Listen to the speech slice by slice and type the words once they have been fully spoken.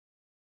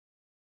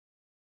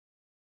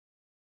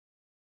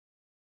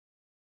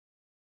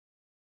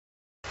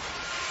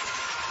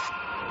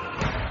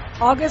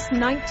August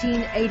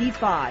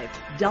 1985,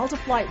 Delta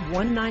Flight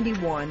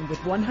 191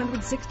 with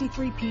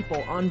 163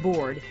 people on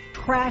board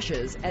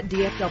crashes at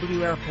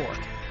DFW Airport.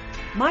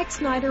 Mike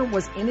Snyder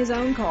was in his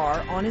own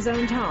car on his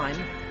own time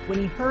when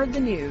he heard the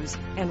news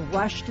and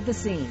rushed to the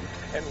scene.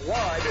 And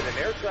why did an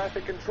air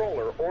traffic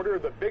controller order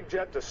the big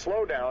jet to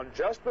slow down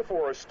just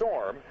before a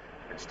storm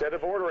instead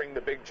of ordering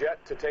the big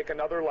jet to take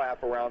another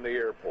lap around the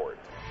airport?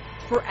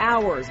 For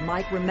hours,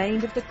 Mike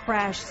remained at the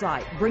crash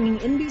site, bringing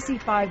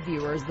NBC5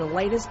 viewers the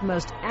latest,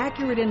 most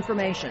accurate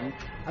information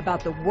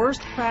about the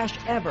worst crash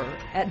ever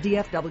at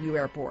DFW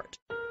Airport.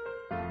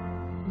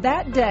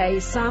 That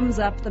day sums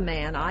up the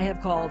man I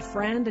have called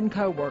friend and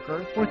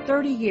co-worker for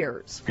 30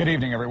 years. Good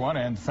evening, everyone,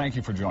 and thank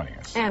you for joining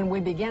us. And we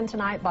begin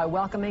tonight by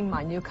welcoming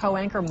my new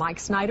co-anchor, Mike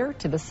Snyder,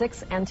 to the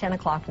 6 and 10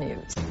 o'clock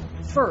news.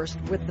 First,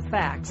 with the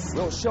facts.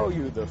 We'll show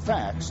you the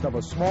facts of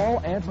a small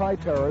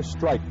anti-terrorist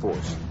strike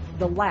force.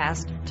 The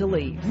last to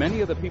leave.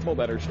 Many of the people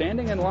that are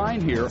standing in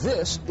line here,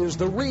 this is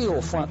the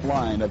real front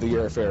line of the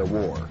airfare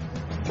war.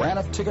 Ran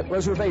up ticket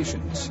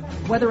reservations.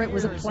 Whether it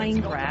was a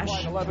plane crash,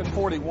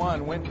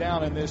 1141 went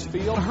down in this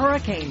field, a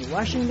hurricane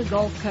rushing the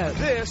Gulf Coast,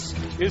 this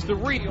is the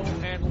real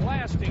and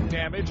lasting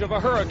damage of a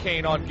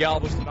hurricane on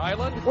Galveston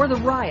Island, or the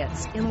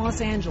riots in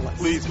Los Angeles.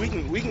 Please, we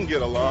can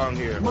get along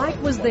here.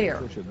 Mike was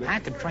there. I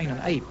could train an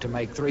ape to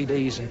make 3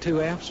 Ds and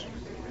 2 Fs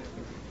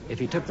if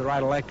he took the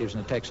right electives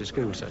in the Texas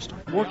school system.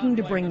 Working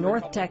to bring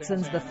North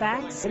Texans the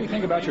facts. What do you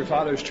think about your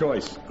father's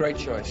choice? Great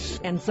choice.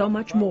 And so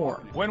much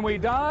more. When we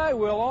die,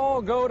 we'll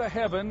all go to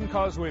heaven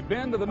because we've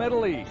been to the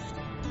Middle East.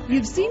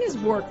 You've seen his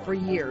work for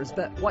years,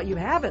 but what you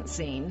haven't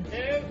seen,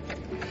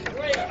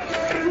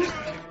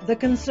 the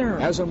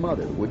concern. As a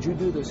mother, would you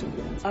do this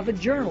again? Of a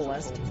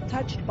journalist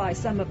touched by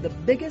some of the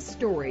biggest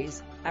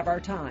stories of our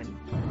time.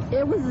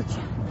 It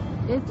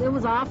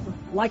was awful.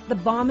 Like the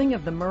bombing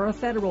of the Murrah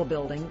Federal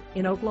Building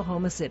in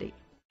Oklahoma City.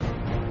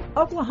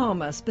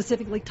 Oklahoma,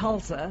 specifically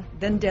Tulsa,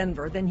 then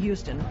Denver, then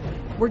Houston,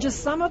 were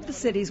just some of the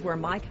cities where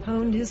Mike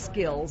honed his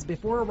skills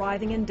before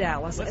arriving in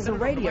Dallas as a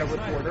radio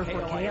reporter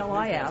for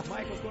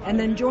KLIF and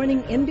then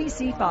joining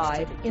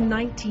NBC5 in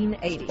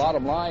 1980.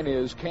 Bottom line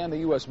is, can the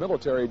U.S.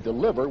 military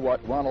deliver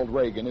what Ronald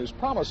Reagan is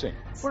promising?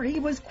 Where he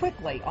was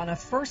quickly on a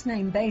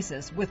first-name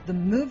basis with the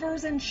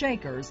movers and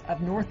shakers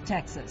of North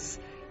Texas,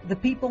 the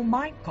people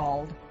Mike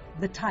called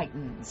the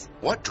Titans.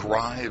 What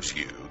drives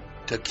you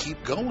to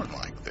keep going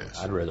like this?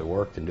 I'd rather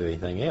work than do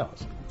anything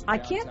else. I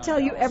can't tell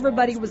you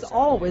everybody was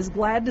always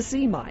glad to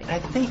see Mike. I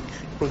think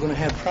we're going to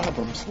have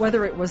problems.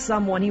 Whether it was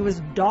someone he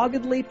was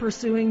doggedly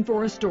pursuing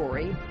for a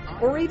story,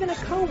 or even a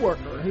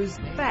co-worker whose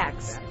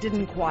facts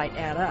didn't quite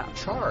add up.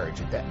 Charge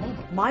at that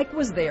moment. Mike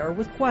was there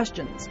with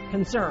questions,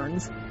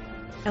 concerns,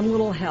 and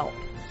little help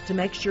to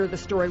make sure the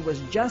story was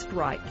just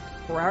right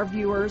for our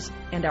viewers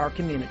and our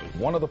community.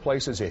 One of the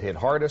places it hit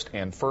hardest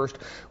and first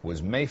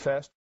was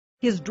Mayfest.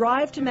 His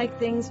drive to make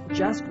things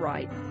just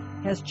right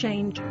has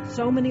changed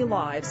so many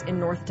lives in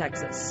North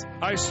Texas.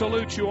 I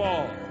salute you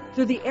all.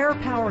 Through the Air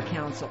Power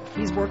Council,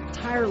 he's worked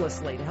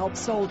tirelessly to help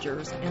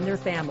soldiers and their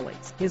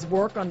families. His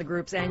work on the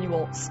group's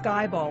annual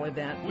Skyball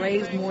event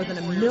raised more than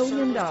 $1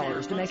 million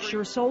to make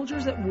sure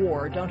soldiers at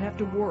war don't have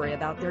to worry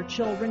about their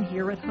children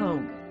here at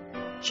home.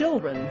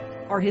 Children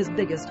are his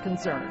biggest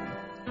concern,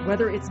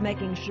 whether it's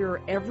making sure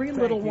every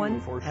little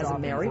one has a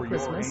Merry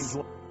Christmas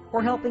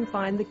or helping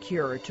find the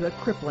cure to a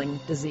crippling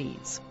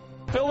disease.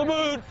 Fill the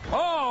mood.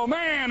 Oh,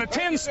 man, a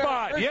 10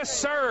 spot. Yes,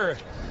 sir.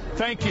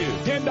 Thank you.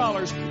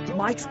 $10.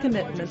 Mike's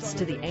commitments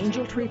to the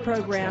Angel Tree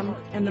program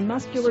and the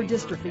Muscular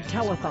Dystrophy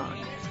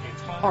Telethon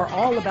are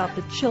all about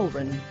the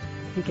children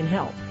he can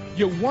help.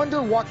 You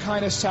wonder what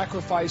kind of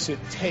sacrifice it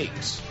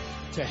takes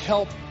to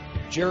help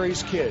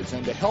Jerry's kids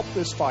and to help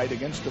this fight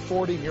against the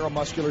 40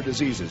 neuromuscular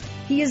diseases.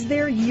 He is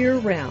there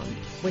year-round,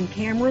 when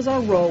cameras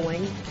are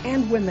rolling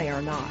and when they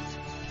are not,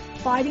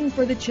 fighting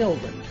for the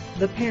children,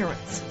 the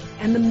parents,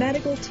 and the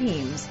medical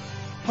teams,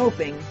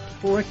 hoping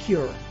for a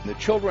cure. The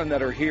children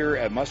that are here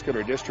at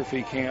Muscular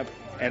Dystrophy Camp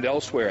and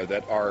elsewhere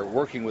that are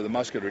working with the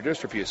Muscular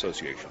Dystrophy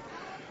Association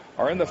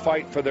are in the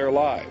fight for their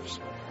lives.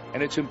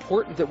 And it's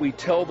important that we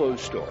tell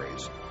those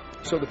stories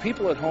so the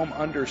people at home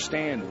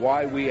understand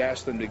why we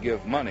ask them to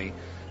give money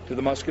to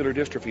the Muscular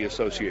Dystrophy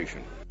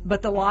Association.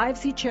 But the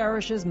lives he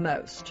cherishes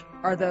most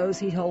are those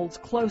he holds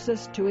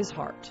closest to his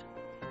heart.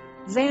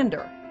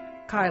 Xander,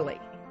 Kylie,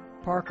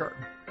 Parker,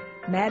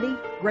 Maddie,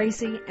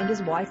 Gracie, and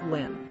his wife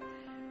Lynn.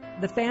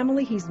 The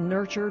family he's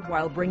nurtured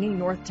while bringing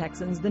North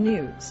Texans the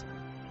news.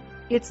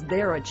 It's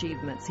their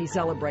achievements he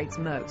celebrates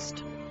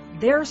most.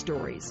 Their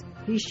stories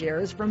he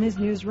shares from his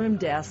newsroom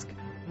desk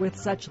with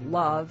such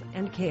love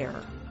and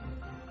care.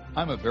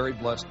 I'm a very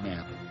blessed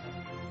man.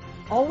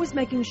 Always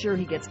making sure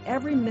he gets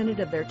every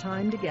minute of their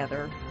time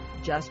together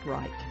just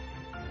right.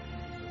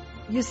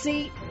 You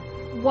see,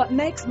 what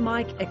makes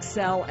Mike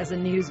excel as a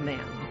newsman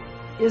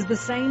is the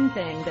same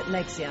thing that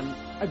makes him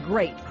a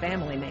great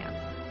family man.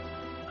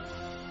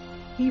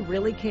 He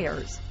really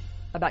cares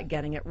about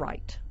getting it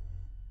right.